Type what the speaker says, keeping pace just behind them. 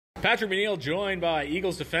Patrick McNeil joined by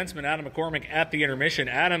Eagles defenseman Adam McCormick at the intermission.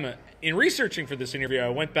 Adam, in researching for this interview, I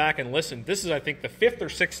went back and listened. This is, I think, the 5th or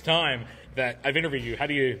 6th time that I've interviewed you. How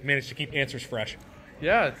do you manage to keep answers fresh?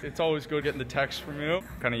 Yeah, it's always good getting the text from you.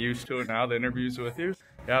 Kind of used to it now, the interviews with you.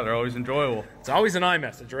 Yeah, they're always enjoyable. It's always an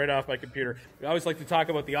iMessage right off my computer. We always like to talk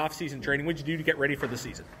about the off-season training. What did you do to get ready for the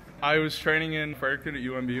season? I was training in Breton at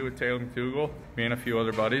UMB with Taylor McDougall, me and a few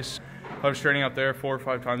other buddies. I was training up there 4 or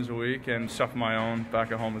 5 times a week and stuff of my own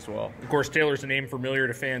back at home as well. Of course, Taylor's a name familiar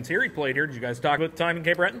to fans here. He played here. Did you guys talk about the time in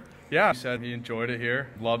Cape Breton? Yeah, he said he enjoyed it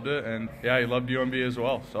here, loved it, and yeah, he loved UMB as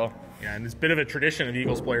well. So. Yeah, and it's a bit of a tradition of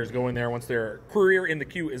Eagles players going there once their career in the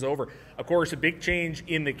Q is over. Of course, a big change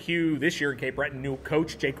in the Q this year in Cape Breton. New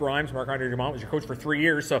coach, Jake Grimes. Marc-Andre Dumont was your coach for 3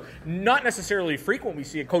 years, so not necessarily frequent we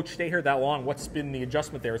see a coach stay here that long. What's been the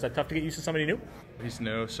adjustment there? Is that tough to get used to somebody new? He's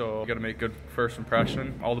new, so got to make good first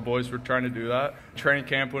impression. All the boys were trying to do that. Training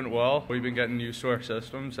camp went well. We've been getting used to our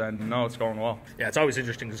systems, and no, it's going well. Yeah, it's always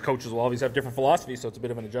interesting because coaches will always have different philosophies, so it's a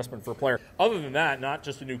bit of an adjustment for a player. Other than that, not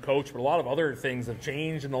just a new coach, but a lot of other things have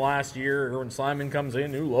changed in the last year. Erwin Simon comes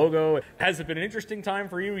in, new logo. Has it been an interesting time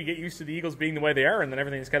for you? You get used to the Eagles being the way they are, and then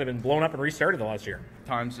everything's kind of been blown up and restarted the last year.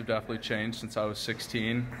 Times have definitely changed since I was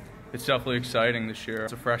 16. It's definitely exciting this year.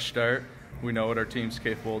 It's a fresh start. We know what our team's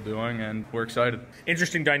capable of doing, and we're excited.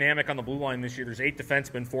 Interesting dynamic on the blue line this year. There's 8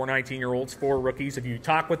 defensemen, 4 19-year-olds, 4 rookies. Have you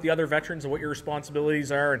talked with the other veterans and what your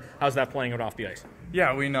responsibilities are, and how's that playing out off the ice?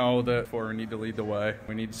 Yeah, we know that we need to lead the way.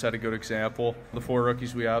 We need to set a good example. The 4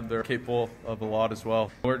 rookies we have, they're capable of a lot as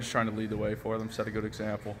well. We're just trying to lead the way for them, set a good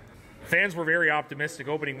example. Fans were very optimistic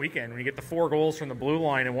opening weekend when you get the 4 goals from the blue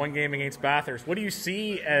line in one game against Bathurst. What do you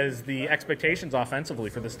see as the expectations offensively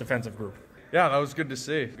for this defensive group? Yeah, that was good to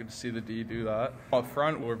see. Good to see the D do that. Up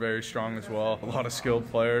front, we're very strong as well. A lot of skilled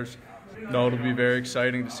players. No, it'll be very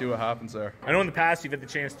exciting to see what happens there. I know in the past you've had the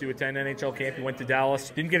chance to attend NHL camp. You went to Dallas.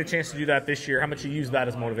 Didn't get a chance to do that this year. How much you use that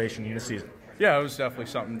as motivation in this season? Yeah, it was definitely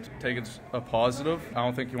something to take as a positive. I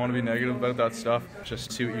don't think you want to be negative about that stuff.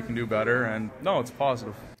 Just see what you can do better. And no, it's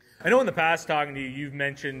positive. I know in the past, talking to you, you've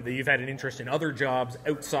mentioned that you've had an interest in other jobs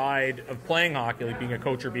outside of playing hockey, like being a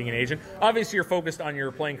coach or being an agent. Obviously, you're focused on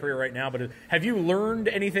your playing career right now, but have you learned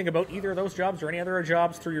anything about either of those jobs or any other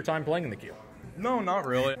jobs through your time playing in the Q? No, not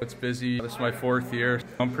really. It's busy. This is my 4th year.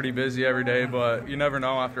 I'm pretty busy every day, but you never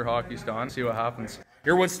know after hockey's done. See what happens.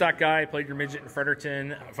 You're a Woodstock guy, played your midget in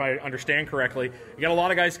Fredericton, if I understand correctly. You got a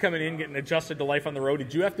lot of guys coming in, getting adjusted to life on the road.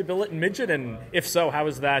 Did you have to bill it in midget? And if so, how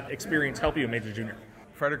has that experience helped you in major junior?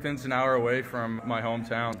 Fredericton's an hour away from my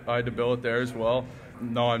hometown. I had to bill it there as well.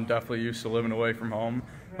 No, I'm definitely used to living away from home.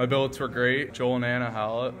 My billets were great. Joel and Anna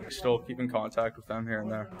Hallett, still keep in contact with them here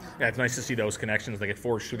and there. Yeah, it's nice to see those connections that get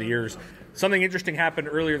forged through the years. Something interesting happened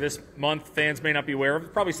earlier this month. Fans may not be aware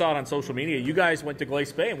of. Probably saw it on social media. You guys went to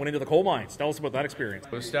Glace Bay and went into the coal mines. Tell us about that experience.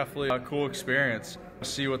 It was definitely a cool experience.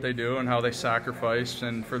 See what they do and how they sacrifice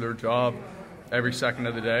and for their job every second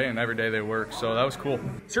of the day and every day they work. So that was cool.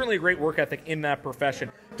 Certainly a great work ethic in that profession.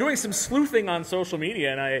 Doing some sleuthing on social media,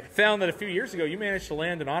 and I found that a few years ago you managed to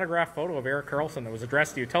land an autographed photo of Erik Karlsson that was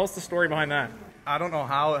addressed to you. Tell us the story behind that. I don't know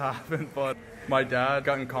how it happened, but my dad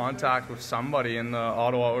got in contact with somebody in the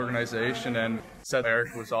Ottawa organization and said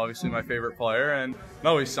Erik was obviously my favorite player. And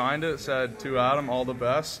no, he signed it, said to Adam, all the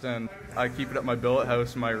best. And I keep it at my billet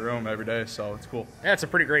house in my room every day, so it's cool. Yeah, it's a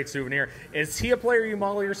pretty great souvenir. Is he a player you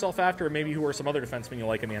model yourself after, or maybe who are some other defensemen you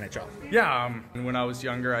like in the NHL? Yeah, when I was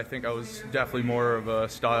younger, I think I was definitely more of a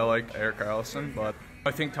style like Erik Karlsson, but I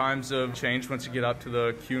think times have changed once you get up to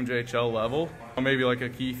the QMJHL level. Maybe like a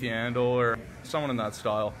Keith Yandel or someone in that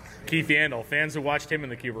style. Keith Yandel, fans who watched him in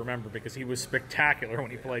the Q remember because he was spectacular when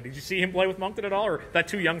he played. Did you see him play with Moncton at all, or that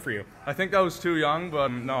too young for you? I think that was too young, but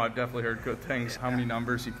no, I've definitely heard good things, how many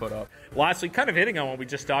numbers he put up. Lastly, kind of hitting on what we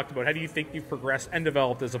just talked about, how do you think you've progressed and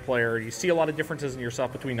developed as a player? Do you see a lot of differences in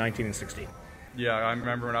yourself between 19 and 16? Yeah, I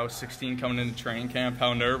remember when I was 16 coming into training camp,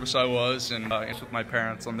 how nervous I was, and with my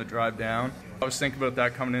parents on the drive down. I was thinking about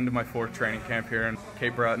that coming into my 4th training camp here in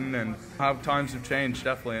Cape Breton, and how times have changed,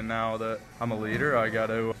 definitely, and now that I'm a leader, I got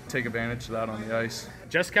to take advantage of that on the ice.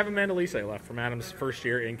 Just Kevin Mandolise left from Adam's first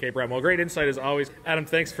year in Cape Breton. Well, great insight as always. Adam,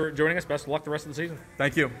 thanks for joining us. Best of luck the rest of the season.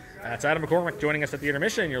 Thank you. That's Adam McCormick joining us at the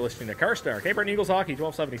intermission. You're listening to Carstar, Cape Breton Eagles Hockey,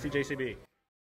 1270 CJCB.